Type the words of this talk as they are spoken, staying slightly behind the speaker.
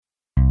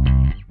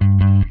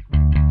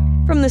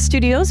From the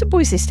studios of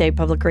Boise State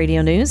Public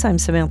Radio News, I'm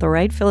Samantha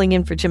Wright, filling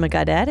in for Jim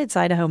Gaudette. It's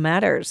Idaho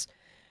Matters.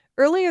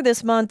 Earlier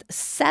this month,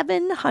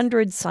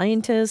 700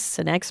 scientists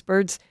and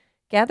experts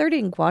gathered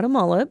in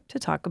Guatemala to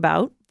talk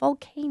about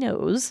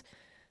volcanoes.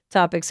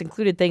 Topics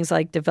included things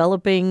like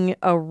developing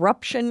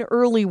eruption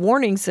early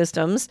warning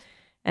systems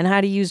and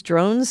how to use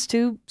drones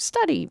to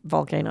study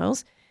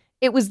volcanoes.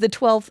 It was the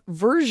 12th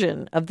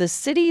version of the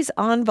Cities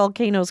on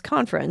Volcanoes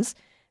conference.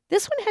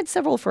 This one had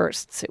several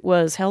firsts. It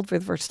was held for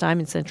the first time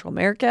in Central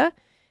America.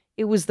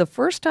 It was the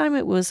first time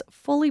it was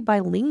fully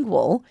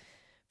bilingual.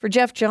 For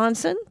Jeff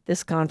Johnson,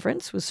 this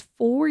conference was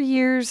 4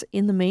 years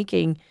in the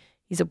making.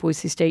 He's a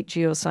Boise State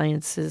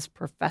geosciences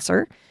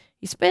professor.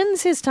 He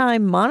spends his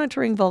time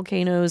monitoring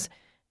volcanoes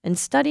and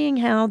studying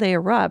how they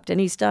erupt, and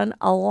he's done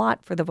a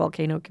lot for the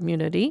volcano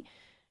community.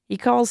 He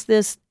calls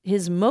this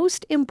his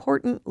most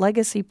important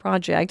legacy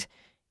project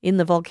in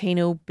the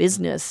volcano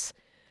business.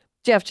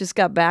 Jeff just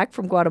got back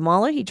from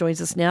Guatemala. He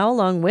joins us now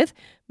along with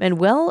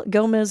Manuel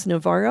Gomez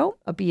Navarro,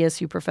 a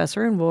BSU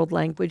professor in world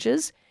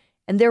languages,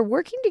 and they're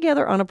working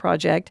together on a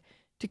project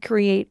to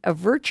create a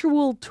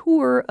virtual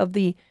tour of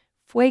the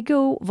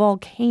Fuego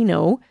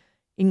volcano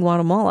in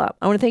Guatemala.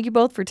 I want to thank you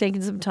both for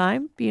taking some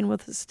time being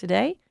with us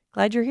today.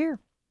 Glad you're here.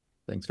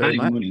 Thanks very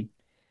much.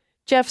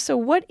 Jeff, so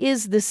what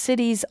is the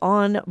Cities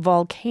on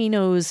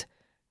Volcanoes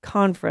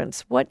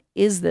conference? What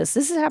is this?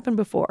 This has happened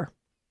before.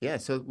 Yeah,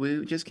 so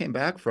we just came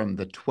back from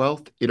the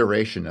 12th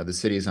iteration of the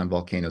Cities on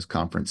Volcanoes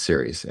conference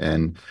series.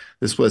 And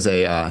this was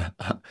a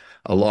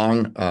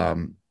long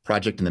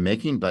project in the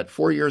making, but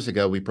 4 years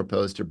ago, we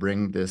proposed to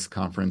bring this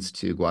conference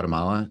to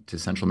Guatemala, to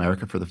Central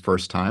America for the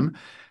first time.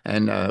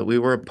 And we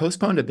were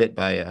postponed a bit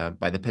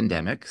by the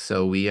pandemic,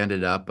 so we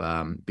ended up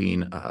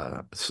being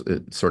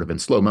sort of in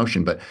slow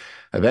motion. But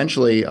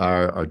eventually,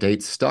 our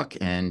dates stuck,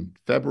 and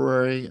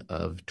February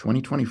of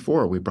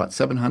 2024, we brought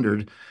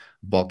 700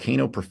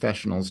 volcano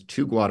professionals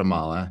to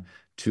Guatemala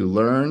to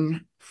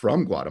learn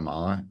from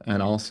Guatemala and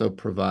also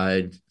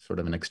provide sort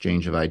of an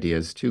exchange of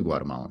ideas to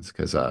Guatemalans,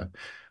 because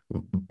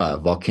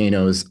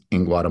volcanoes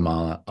in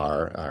Guatemala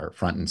are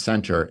front and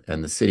center,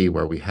 and the city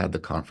where we had the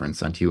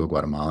conference, Antigua,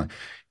 Guatemala,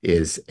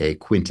 is a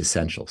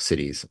quintessential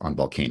cities on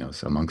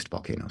volcanoes, amongst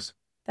volcanoes.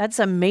 That's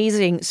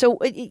amazing. So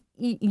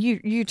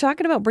you're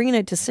talking about bringing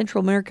it to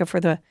Central America for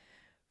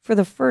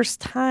the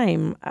first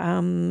time.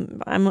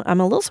 I'm a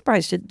little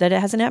surprised that it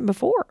hasn't happened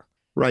before.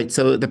 Right.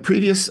 So the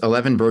previous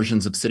 11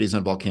 versions of Cities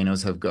on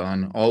Volcanoes have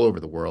gone all over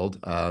the world.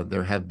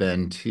 There have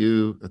been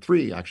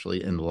three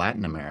actually in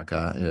Latin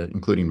America,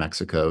 including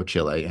Mexico,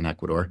 Chile, and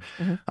Ecuador.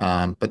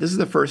 Mm-hmm. But this is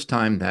the first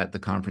time that the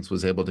conference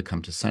was able to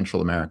come to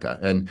Central America.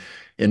 And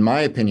in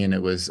my opinion,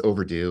 it was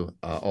overdue.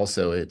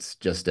 Also, it's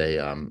just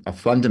a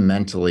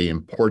fundamentally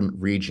important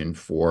region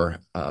for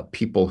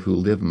people who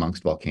live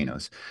amongst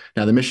volcanoes.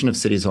 Now, the mission of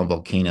Cities on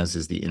Volcanoes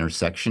is the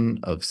intersection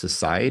of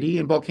society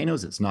and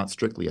volcanoes. It's not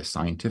strictly a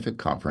scientific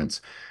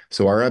conference.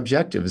 So our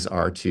objectives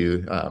are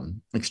to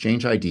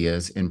exchange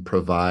ideas and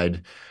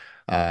provide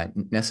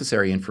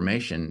necessary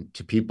information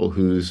to people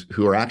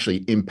who are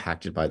actually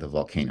impacted by the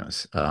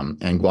volcanoes.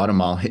 And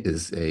Guatemala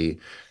is a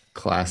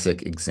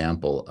classic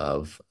example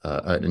of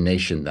a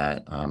nation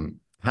that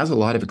has a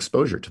lot of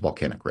exposure to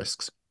volcanic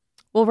risks.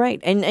 Well, right.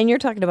 And you're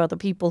talking about the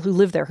people who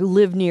live there, who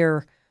live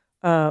near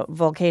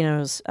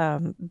volcanoes,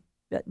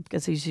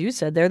 because as you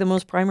said, they're the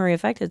most primary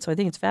affected. So I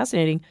think it's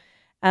fascinating.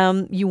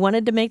 You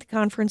wanted to make the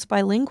conference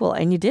bilingual,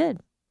 and you did.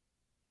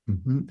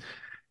 Mm-hmm.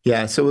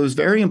 Yeah, so it was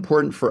very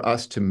important for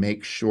us to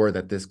make sure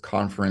that this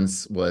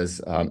conference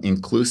was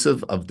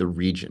inclusive of the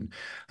region.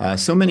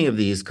 So many of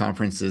these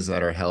conferences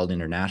that are held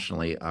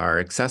internationally are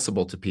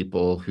accessible to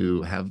people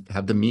who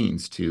have the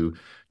means to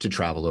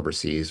travel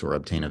overseas or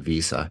obtain a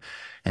visa.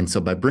 And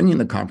so by bringing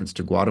the conference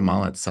to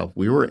Guatemala itself,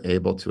 we were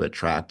able to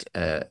attract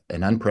an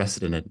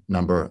unprecedented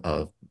number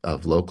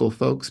of local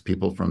folks,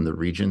 people from the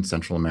region,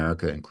 Central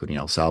America, including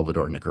El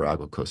Salvador,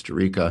 Nicaragua, Costa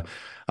Rica,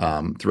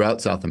 throughout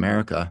South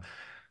America.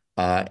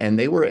 And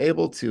they were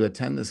able to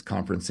attend this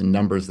conference in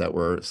numbers that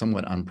were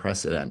somewhat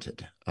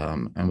unprecedented.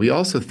 And we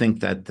also think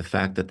that the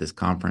fact that this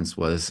conference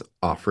was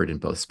offered in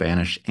both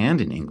Spanish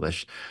and in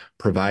English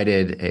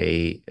provided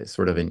a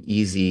sort of an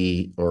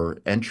easy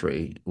or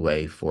entry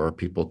way for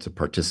people to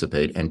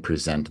participate and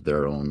present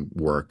their own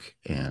work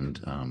and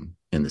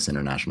in this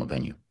international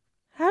venue.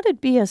 How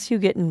did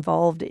BSU get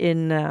involved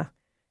in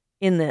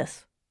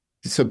this?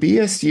 So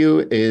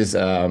BSU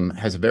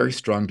has a very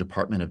strong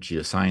Department of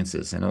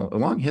Geosciences and a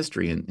long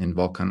history in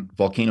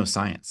volcano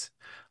science.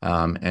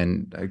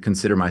 And I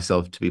consider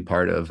myself to be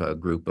part of a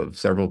group of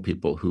several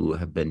people who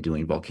have been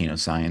doing volcano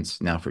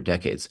science now for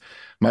decades.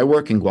 My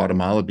work in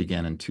Guatemala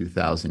began in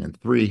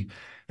 2003,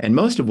 and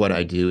most of what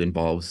I do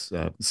involves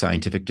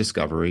scientific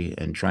discovery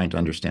and trying to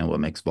understand what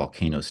makes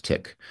volcanoes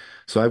tick.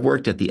 So I've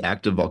worked at the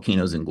active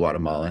volcanoes in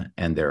Guatemala,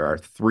 and there are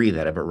 3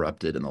 that have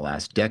erupted in the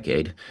last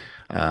decade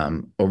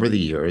over the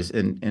years,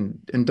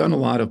 and done a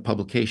lot of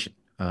publication.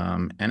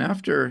 And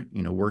after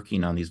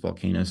working on these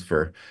volcanoes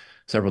for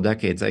several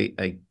decades,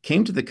 I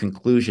came to the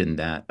conclusion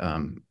that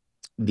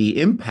the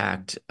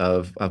impact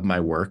of my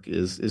work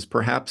is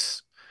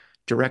perhaps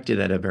directed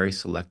at a very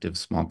selective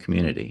small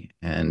community.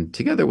 And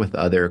together with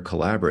other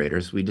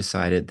collaborators, we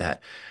decided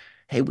that,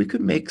 hey, we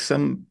could make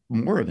some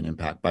more of an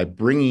impact by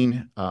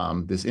bringing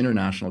this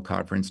international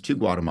conference to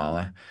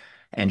Guatemala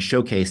and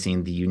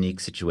showcasing the unique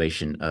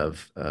situation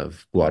of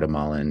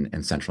Guatemalan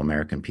and Central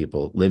American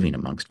people living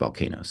amongst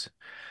volcanoes.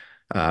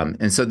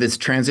 And so this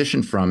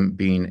transition from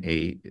being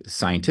a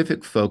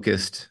scientific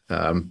focused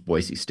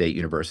Boise State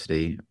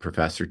University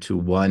professor to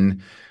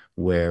one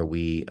where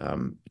we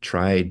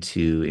tried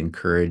to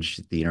encourage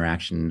the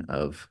interaction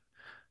of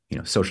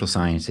social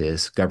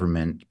scientists,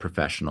 government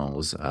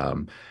professionals,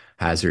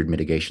 hazard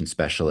mitigation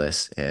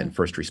specialists, and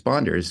first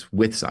responders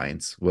with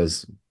science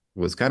was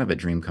kind of a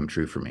dream come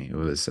true for me. It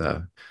was,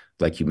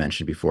 like you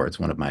mentioned before, it's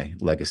one of my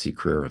legacy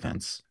career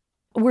events.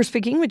 We're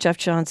speaking with Jeff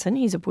Johnson.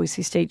 He's a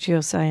Boise State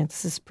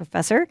geosciences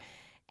professor,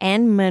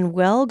 and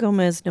Manuel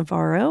Gomez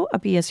Navarro, a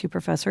BSU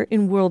professor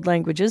in world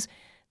languages.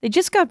 They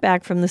just got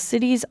back from the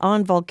Cities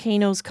on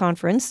Volcanoes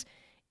conference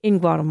in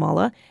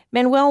Guatemala.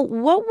 Manuel,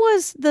 what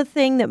was the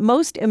thing that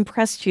most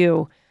impressed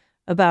you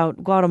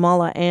about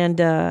Guatemala and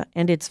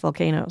its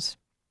volcanoes?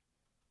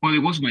 Well,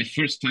 it was my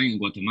first time in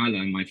Guatemala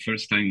and my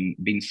first time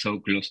being so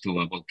close to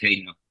a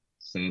volcano.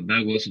 So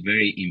that was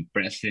very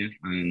impressive,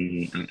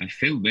 and I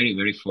feel very,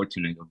 very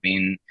fortunate of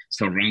being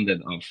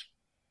surrounded of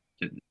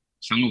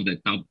some of the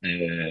top,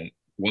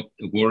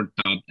 world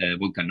top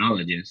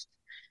volcanologists.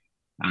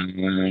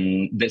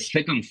 And the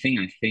second thing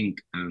I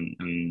think,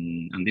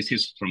 and this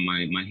is from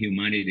my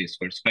humanities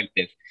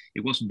perspective,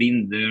 it was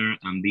being there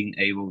and being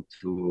able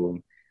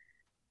to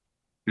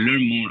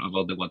learn more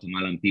about the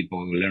Guatemalan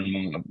people, learn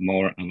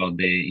more about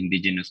the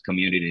indigenous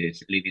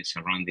communities living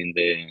surrounding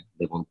the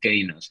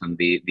volcanoes and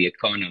the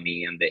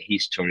economy and the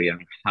history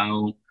and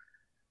how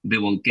the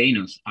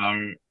volcanoes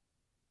are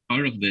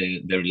part of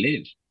their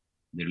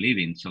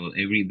living. So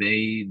every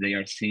day they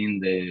are seeing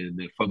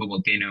the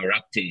photovolcano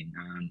erupting,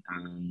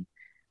 and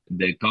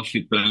the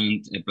coffee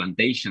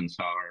plantations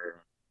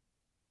are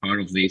part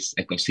of this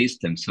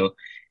ecosystem. So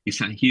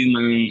it's a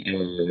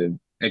human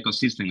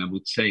ecosystem, I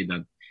would say,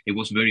 that it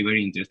was very,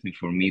 very interesting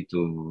for me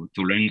to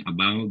learn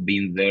about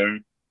being there,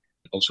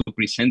 also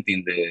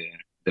presenting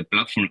the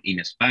platform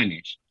in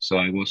Spanish. So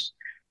I was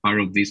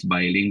part of this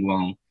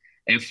bilingual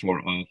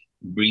effort of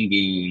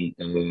bringing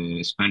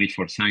Spanish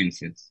for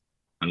Sciences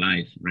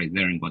alive right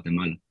there in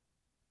Guatemala.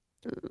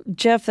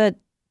 Jeff, that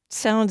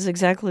sounds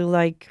exactly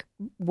like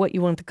what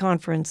you want the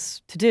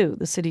conference to do,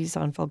 the Cities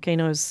on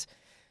Volcanoes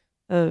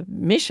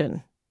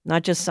mission,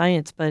 not just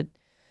science, but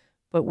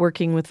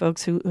working with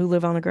folks who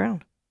live on the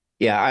ground.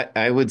 Yeah,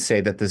 I would say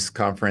that this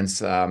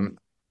conference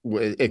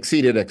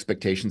exceeded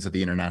expectations of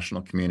the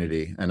international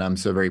community, and I'm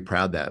so very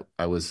proud that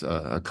I was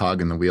a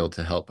cog in the wheel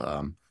to help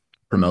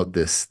promote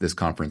this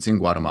conference in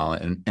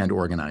Guatemala and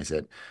organize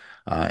it.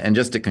 And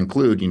just to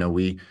conclude,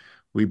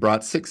 we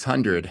brought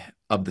 600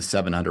 of the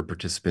 700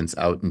 participants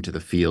out into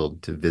the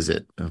field to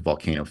visit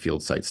volcano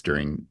field sites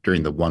during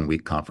the 1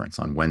 week conference.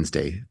 On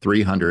Wednesday,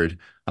 300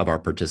 of our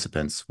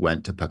participants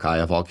went to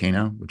Pacaya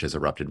volcano, which has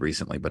erupted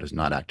recently but is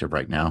not active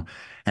right now,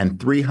 and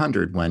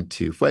 300 went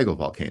to Fuego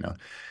volcano.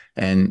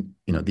 And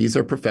these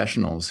are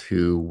professionals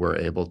who were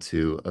able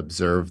to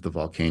observe the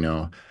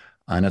volcano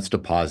on its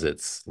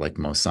deposits like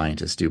most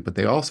scientists do, but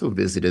they also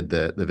visited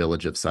the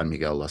village of San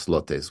Miguel Los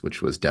Lotes,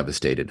 which was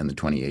devastated in the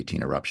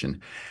 2018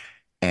 eruption.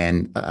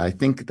 And I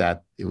think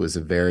that it was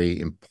a very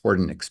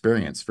important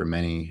experience for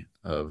many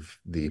of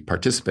the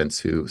participants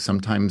who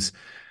sometimes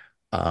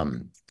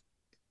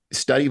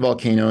study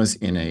volcanoes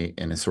in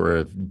a sort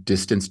of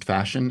distanced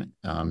fashion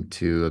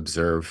to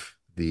observe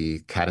the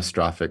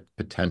catastrophic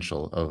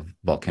potential of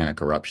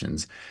volcanic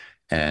eruptions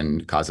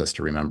and cause us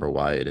to remember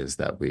why it is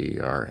that we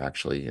are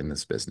actually in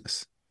this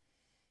business.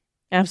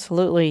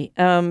 Absolutely.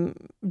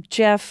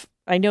 Jeff,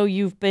 I know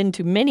you've been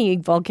to many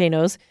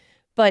volcanoes,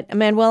 but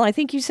Manuel, I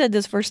think you said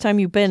this first time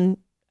you've been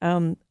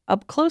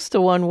up close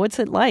to one. What's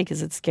it like?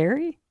 Is it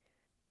scary?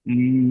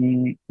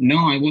 No,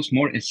 I was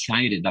more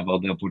excited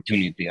about the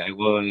opportunity. I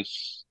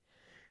was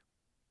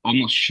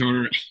almost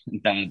sure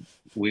that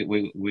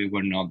we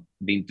were not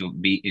going to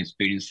be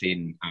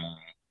experiencing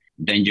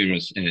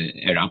dangerous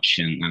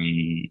eruption,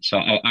 and so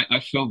I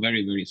felt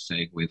very, very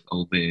safe with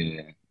all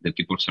the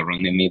people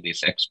surrounding me,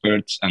 these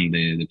experts, and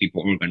the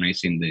people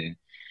organizing the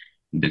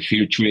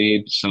field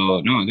trip.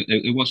 So no,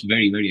 it was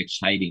very, very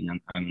exciting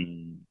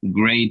and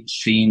great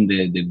seeing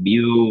the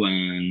view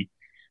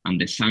and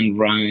the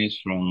sunrise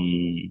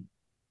from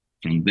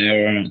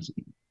there.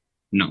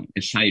 No,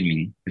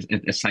 exciting.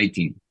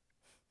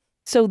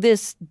 So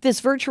this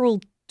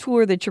virtual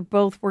tour that you're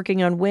both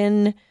working on,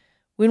 when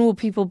will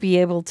people be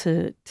able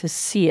to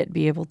see it,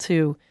 be able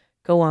to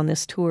go on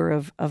this tour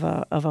of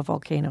a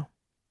volcano?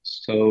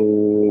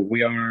 So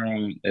we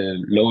are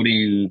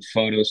loading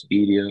photos,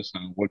 videos,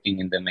 and working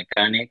in the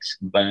mechanics,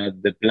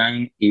 but the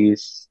plan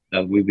is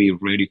that we'll be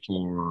ready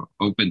for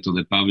open to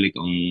the public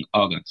on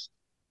August.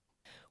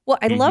 Well,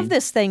 I love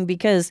this thing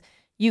because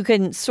you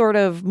can sort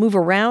of move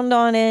around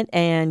on it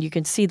and you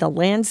can see the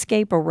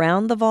landscape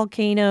around the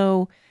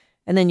volcano,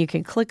 and then you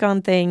can click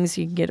on things,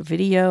 you can get a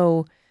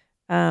video.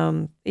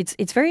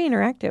 It's very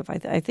interactive.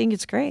 I think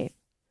it's great.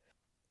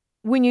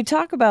 When you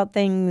talk about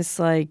things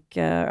like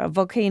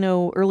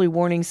volcano early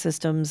warning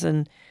systems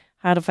and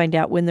how to find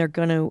out when they're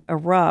going to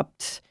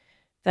erupt,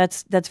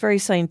 that's very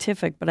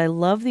scientific. But I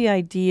love the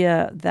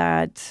idea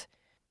that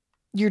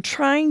you're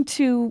trying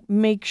to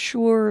make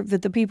sure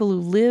that the people who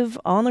live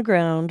on the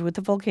ground with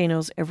the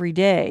volcanoes every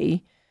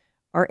day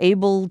are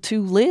able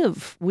to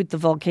live with the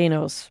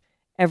volcanoes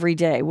every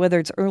day, whether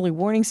it's early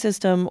warning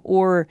system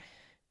or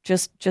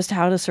just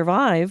how to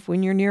survive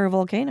when you're near a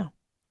volcano.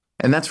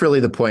 And that's really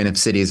the point of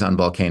Cities on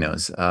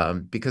Volcanoes,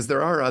 because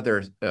there are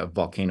other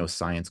volcano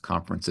science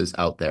conferences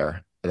out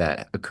there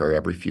that occur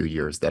every few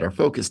years that are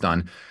focused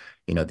on,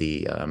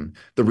 the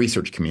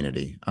research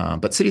community.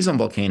 But Cities on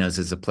Volcanoes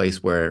is a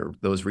place where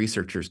those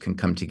researchers can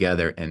come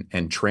together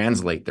and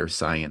translate their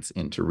science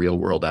into real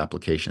world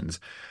applications,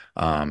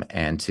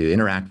 and to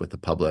interact with the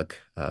public.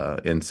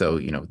 And so,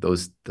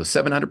 those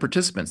 700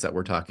 participants that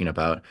we're talking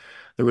about,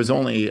 there was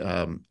only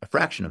a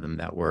fraction of them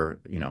that were,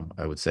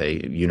 I would say,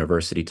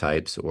 university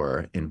types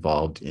or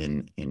involved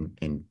in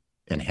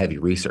heavy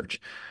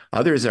research.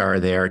 Others are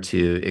there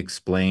to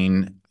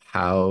explain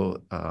how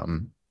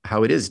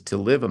it is to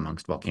live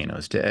amongst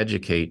volcanoes, to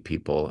educate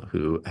people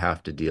who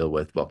have to deal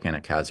with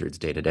volcanic hazards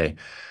day to day.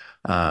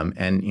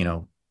 And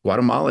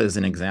Guatemala is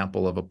an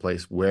example of a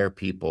place where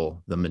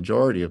the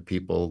majority of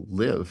people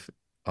live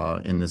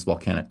in this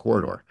volcanic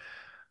corridor.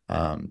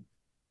 And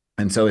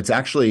so it's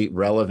actually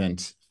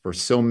relevant for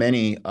so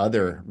many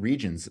other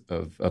regions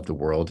of the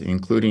world,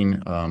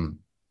 including,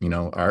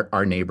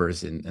 our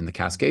neighbors in the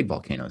Cascade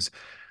volcanoes,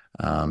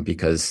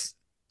 because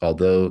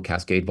although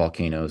Cascade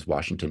volcanoes,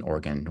 Washington,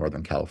 Oregon,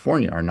 Northern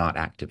California are not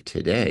active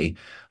today,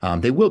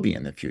 they will be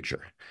in the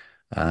future.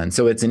 And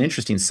so it's an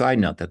interesting side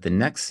note that the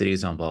next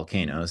Cities on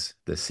Volcanoes,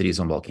 the Cities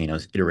on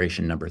Volcanoes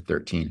iteration number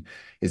 13,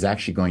 is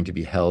actually going to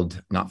be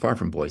held not far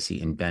from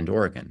Boise in Bend,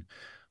 Oregon,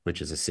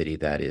 which is a city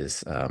that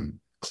is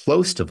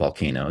close to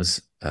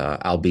volcanoes,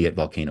 albeit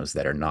volcanoes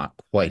that are not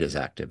quite as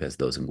active as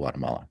those in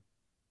Guatemala.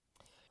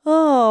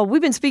 Oh,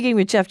 we've been speaking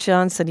with Jeff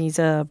Johnson. He's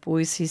a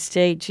Boise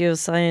State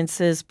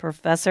geosciences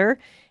professor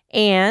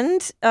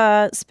and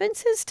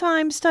spends his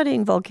time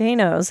studying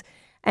volcanoes.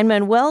 And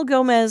Manuel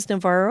Gomez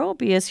Navarro,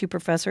 BSU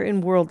professor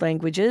in world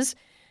languages.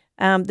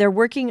 They're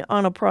working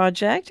on a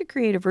project to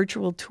create a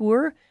virtual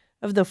tour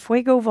of the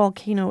Fuego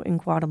volcano in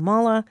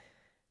Guatemala.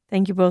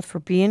 Thank you both for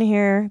being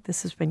here.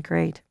 This has been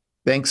great.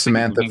 Thanks,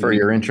 Samantha, for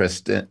your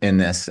interest in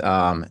this.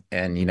 And,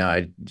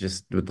 I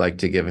just would like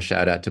to give a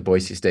shout out to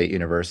Boise State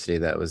University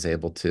that was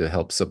able to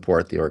help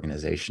support the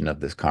organization of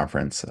this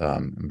conference.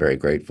 I'm very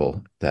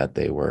grateful that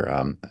they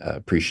were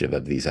appreciative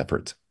of these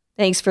efforts.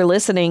 Thanks for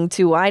listening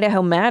to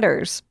Idaho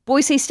Matters.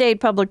 Boise State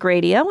Public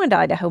Radio and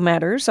Idaho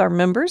Matters are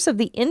members of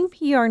the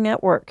NPR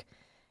network.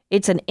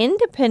 It's an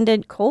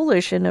independent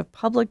coalition of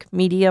public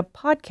media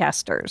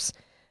podcasters.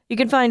 You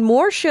can find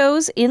more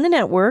shows in the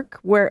network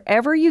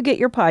wherever you get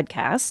your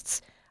podcasts.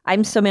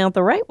 I'm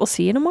Samantha Wright. We'll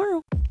see you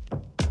tomorrow.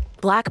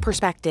 Black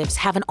perspectives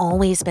haven't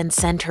always been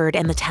centered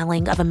in the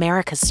telling of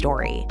America's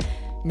story.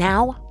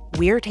 Now,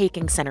 we're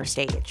taking center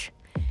stage.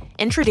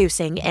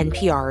 Introducing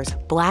NPR's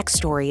Black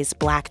Stories,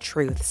 Black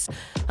Truths,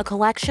 a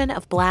collection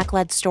of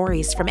Black-led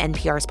stories from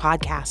NPR's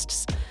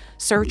podcasts.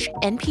 Search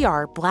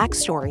NPR Black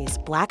Stories,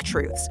 Black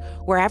Truths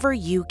wherever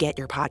you get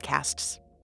your podcasts.